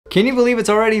Can you believe it's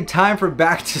already time for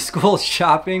back to school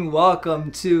shopping?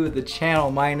 Welcome to the channel.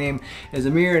 My name is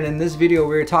Amir, and in this video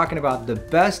we're talking about the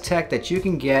best tech that you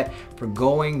can get for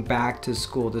going back to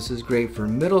school. This is great for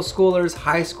middle schoolers,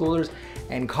 high schoolers,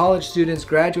 and college students,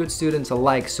 graduate students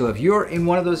alike. So if you're in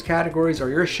one of those categories or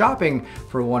you're shopping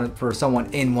for someone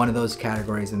in one of those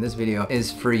categories, then this video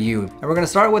is for you. And we're gonna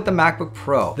start with the MacBook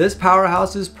Pro. This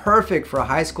powerhouse is perfect for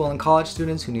high school and college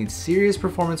students who need serious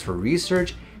performance for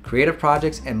research, creative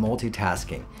projects, and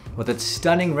multitasking. With its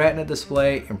stunning Retina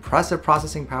display, impressive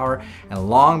processing power, and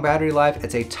long battery life,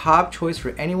 it's a top choice for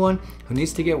anyone who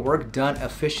needs to get work done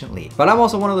efficiently. But I'm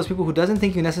also one of those people who doesn't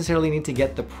think you necessarily need to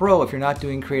get the Pro if you're not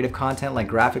doing creative content like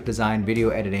graphic design, video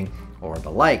editing, or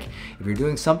the like. If you're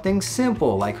doing something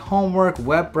simple like homework,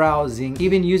 web browsing,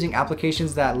 even using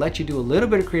applications that let you do a little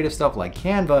bit of creative stuff like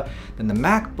Canva, then the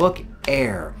MacBook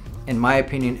Air, in my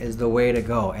opinion, is the way to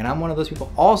go. And I'm one of those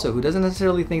people also who doesn't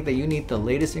necessarily think that you need the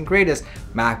latest and greatest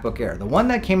MacBook Air. The one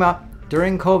that came out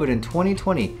during COVID in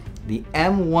 2020, the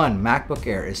M1 MacBook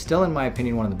Air, is still, in my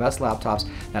opinion, one of the best laptops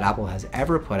that Apple has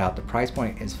ever put out. The price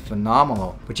point is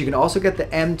phenomenal, but you can also get the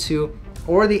M2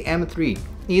 or the M3.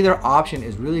 Either option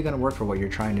is really going to work for what you're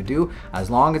trying to do as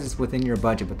long as it's within your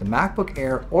budget. But the MacBook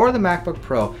Air or the MacBook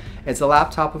Pro, it's a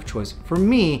laptop of choice for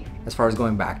me as far as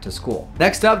going back to school.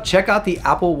 Next up, check out the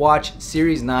Apple Watch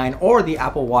Series 9 or the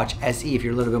Apple Watch SE if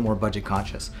you're a little bit more budget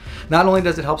conscious. Not only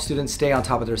does it help students stay on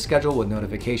top of their schedule with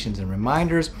notifications and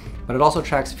reminders, but it also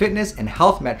tracks fitness and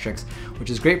health metrics,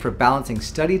 which is great for balancing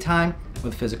study time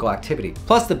with physical activity.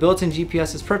 Plus, the built-in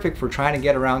GPS is perfect for trying to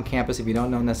get around campus if you don't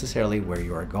know necessarily where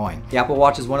you are going. The Apple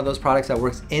Watch is one of those products that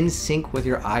works in sync with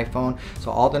your iPhone,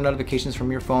 so all the notifications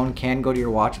from your phone can go to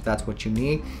your watch if that's what you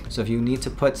need. So if you need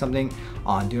to put something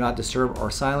on Do Not Disturb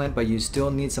or silent, but you still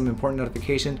need some important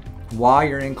notification while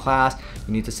you're in class,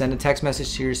 you need to send a text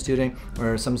message to your student,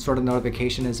 or some sort of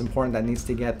notification is important that needs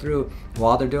to get through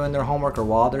while they're doing their homework or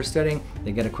while they're studying,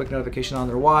 they get a quick notification on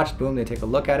their watch, boom, they take a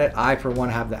look at it. I, for one,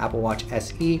 have the Apple Watch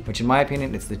SE, which in my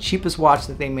opinion, it's the cheapest watch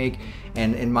that they make,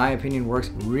 and in my opinion, works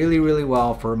really, really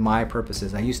well for my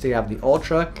purposes. I used to have the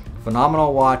Ultra,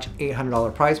 phenomenal watch,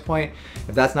 $800 price point.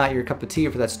 If that's not your cup of tea,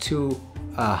 if that's too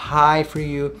high for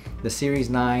you, the Series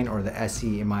 9 or the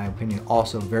SE, in my opinion,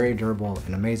 also very durable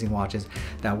and amazing watches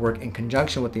that work in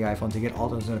conjunction with the iPhone to get all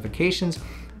those notifications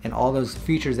and all those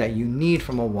features that you need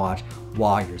from a watch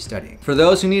while you're studying. For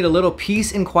those who need a little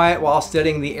peace and quiet while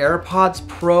studying, the AirPods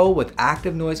Pro with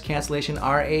active noise cancellation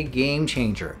are a game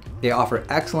changer. They offer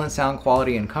excellent sound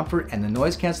quality and comfort, and the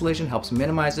noise cancellation helps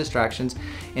minimize distractions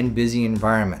in busy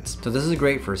environments. So this is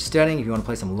great for studying. If you want to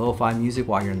play some lo-fi music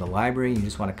while you're in the library, you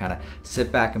just want to kind of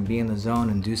sit back and be in the zone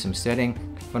and do some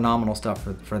studying, phenomenal stuff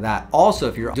for that. Also,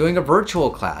 if you're doing a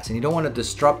virtual class and you don't want to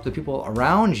disrupt the people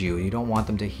around you, you don't want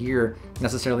them to hear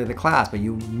necessarily the class, but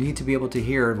you need to be able to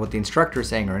hear what the instructor is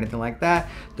saying or anything like that,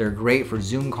 they're great for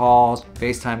Zoom calls,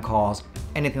 FaceTime calls,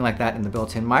 anything like that, and the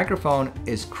built-in microphone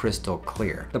is crystal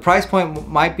clear. The price point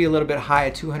might be a little bit high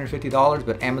at $250,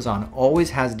 but Amazon always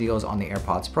has deals on the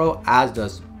AirPods Pro, as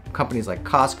does companies like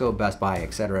Costco, Best Buy,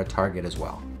 etc., Target as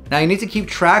well. Now you need to keep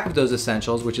track of those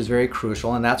essentials, which is very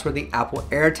crucial, and that's where the Apple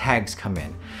AirTags come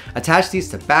in. Attach these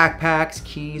to backpacks,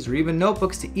 keys, or even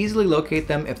notebooks to easily locate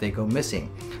them if they go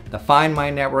missing. The Find My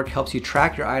network helps you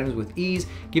track your items with ease,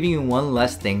 giving you one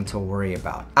less thing to worry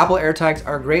about. Apple AirTags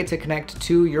are great to connect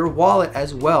to your wallet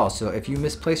as well, so if you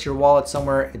misplace your wallet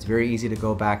somewhere, it's very easy to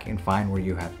go back and find where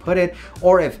you have put it,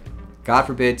 or if, God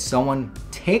forbid, someone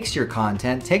takes your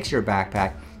content, takes your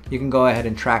backpack, you can go ahead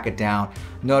and track it down,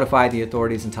 notify the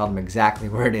authorities, and tell them exactly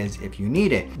where it is if you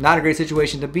need it. Not a great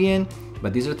situation to be in,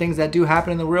 but these are things that do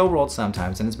happen in the real world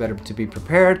sometimes, and it's better to be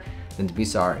prepared than to be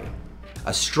sorry.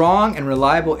 A strong and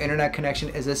reliable internet connection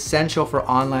is essential for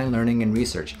online learning and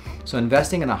research, so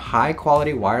investing in a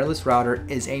high-quality wireless router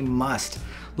is a must.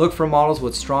 Look for models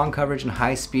with strong coverage and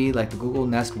high speed like the Google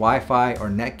Nest Wi-Fi or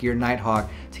Netgear Nighthawk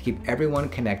to keep everyone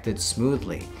connected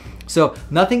smoothly. So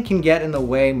nothing can get in the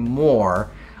way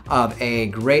more of a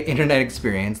great internet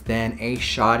experience than a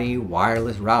shoddy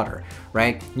wireless router,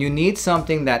 right? You need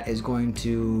something that is going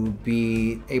to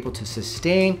be able to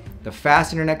sustain the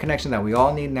fast internet connection that we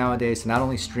all need nowadays to not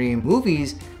only stream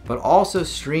movies, but also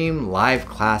stream live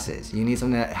classes. You need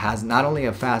something that has not only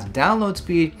a fast download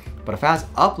speed, but a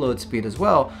fast upload speed as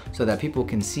well, so that people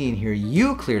can see and hear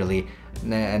you clearly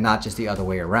and not just the other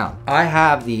way around. I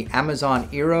have the Amazon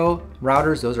Eero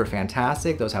routers. Those are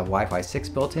fantastic. Those have Wi-Fi 6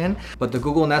 built in, but the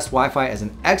Google Nest Wi-Fi is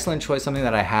an excellent choice, something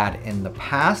that I had in the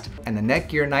past, and the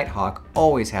Netgear Nighthawk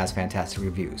always has fantastic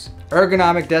reviews.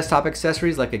 Ergonomic desktop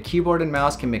accessories like a keyboard and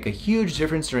mouse can make a huge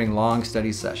difference during long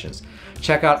study sessions.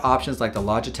 Check out options like the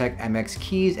Logitech MX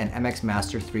Keys and MX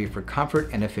Master 3 for comfort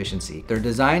and efficiency. They're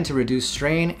designed to reduce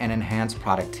strain and enhance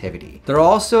productivity. They're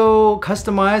also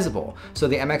customizable. So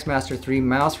the MX Master 3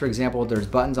 mouse, for example, there's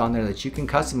buttons on there that you can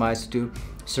customize to do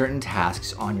certain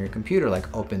tasks on your computer,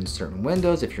 like open certain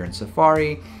windows if you're in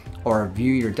Safari, or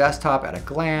view your desktop at a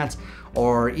glance,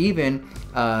 or even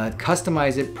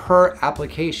customize it per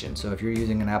application. So if you're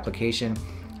using an application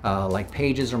like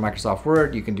Pages or Microsoft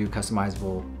Word, you can do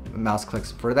customizable mouse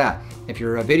clicks for that. If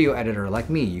you're a video editor like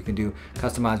me, you can do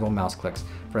customizable mouse clicks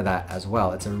for that as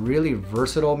well. It's a really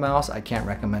versatile mouse. I can't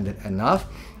recommend it enough.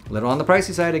 A little on the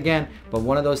pricey side again, but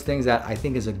one of those things that I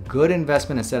think is a good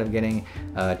investment. Instead of getting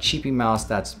a cheapy mouse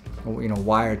that's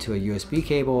wired to a USB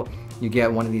cable, you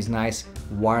get one of these nice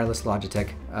wireless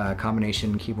Logitech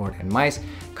combination keyboard and mice.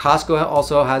 Costco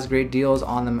also has great deals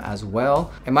on them as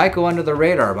well. It might go under the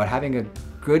radar, but having a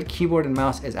good keyboard and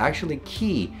mouse is actually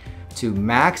key to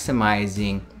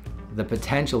maximizing the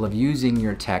potential of using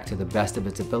your tech to the best of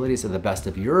its abilities, to the best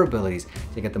of your abilities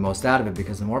to get the most out of it,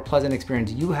 because the more pleasant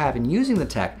experience you have in using the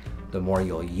tech, the more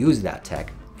you'll use that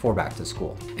tech for back to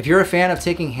school. If you're a fan of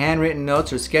taking handwritten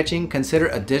notes or sketching, consider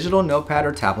a digital notepad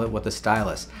or tablet with a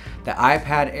stylus. The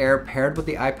iPad Air paired with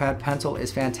the iPad Pencil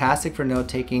is fantastic for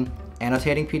note-taking,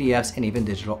 annotating PDFs, and even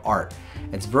digital art.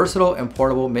 It's versatile and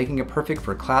portable, making it perfect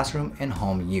for classroom and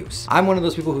home use. I'm one of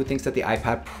those people who thinks that the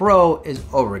iPad Pro is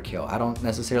overkill. I don't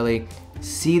necessarily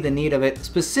see the need of it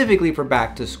specifically for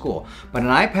back to school, but an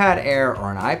iPad Air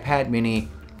or an iPad Mini,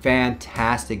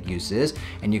 fantastic uses,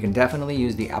 and you can definitely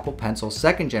use the Apple Pencil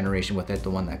 2nd generation with it, the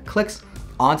one that clicks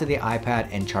onto the iPad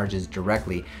and charges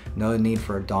directly. No need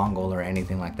for a dongle or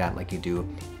anything like that like you do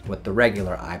with the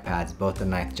regular iPads, both the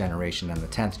 9th generation and the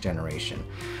 10th generation.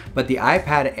 But the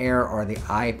iPad Air or the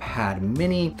iPad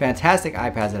Mini, fantastic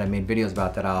iPads that I made videos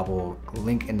about that I will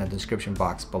link in the description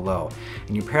box below.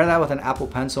 And you pair that with an Apple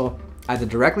Pencil, either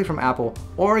directly from Apple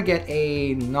or get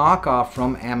a knockoff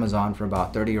from Amazon for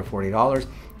about $30 or $40,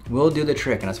 will do the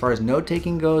trick. And as far as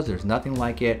note-taking goes, there's nothing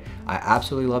like it. I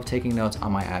absolutely love taking notes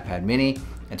on my iPad Mini.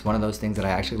 It's one of those things that I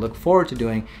actually look forward to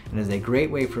doing, and is a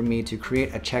great way for me to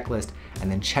create a checklist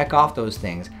and then check off those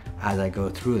things as I go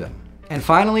through them. And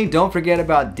finally, don't forget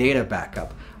about data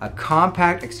backup. A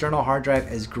compact external hard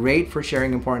drive is great for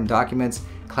sharing important documents,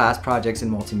 class projects,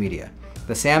 and multimedia.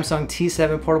 The Samsung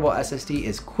T7 portable SSD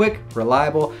is quick,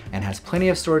 reliable, and has plenty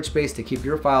of storage space to keep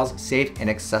your files safe and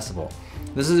accessible.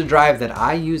 This is a drive that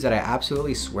I use that I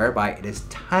absolutely swear by. It is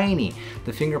tiny.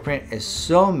 The fingerprint is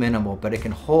so minimal, but it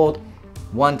can hold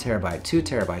 1 terabyte, 2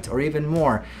 terabytes, or even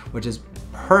more, which is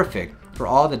perfect for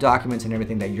all the documents and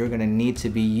everything that you're gonna need to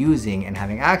be using and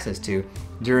having access to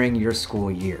during your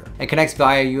school year. It connects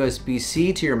via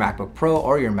USB-C to your MacBook Pro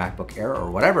or your MacBook Air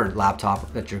or whatever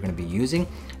laptop that you're gonna be using,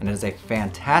 and it is a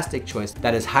fantastic choice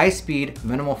that is high speed,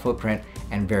 minimal footprint,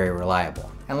 and very reliable.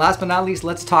 And last but not least,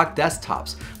 let's talk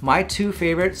desktops. My two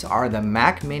favorites are the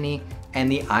Mac Mini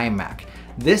and the iMac.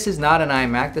 This is not an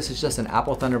iMac, this is just an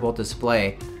Apple Thunderbolt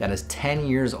display that is 10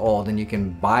 years old, and you can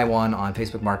buy one on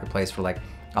Facebook Marketplace for like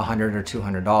 $100 or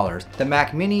 $200. The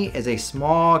Mac Mini is a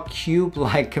small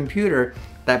cube-like computer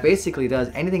that basically does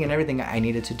anything and everything I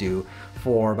needed to do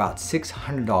for about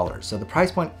 $600. So the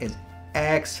price point is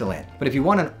excellent. But if you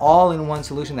want an all-in-one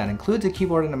solution that includes a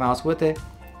keyboard and a mouse with it,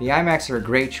 the iMacs are a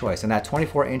great choice. And that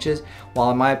 24 inches, while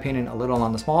in my opinion a little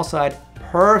on the small side,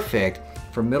 perfect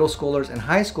for middle schoolers and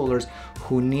high schoolers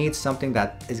who need something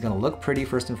that is gonna look pretty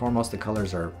first and foremost. The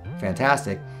colors are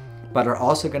fantastic, but are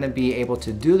also gonna be able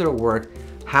to do their work,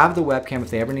 have the webcam if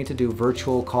they ever need to do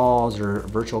virtual calls or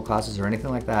virtual classes or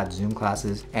anything like that, Zoom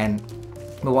classes, and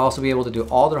will also be able to do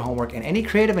all their homework and any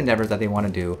creative endeavors that they want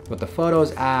to do with the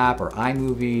Photos app or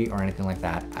iMovie or anything like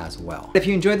that as well. If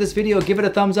you enjoyed this video, give it a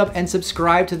thumbs up and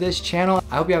subscribe to this channel.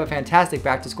 I hope you have a fantastic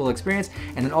back to school experience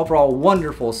and an overall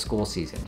wonderful school season.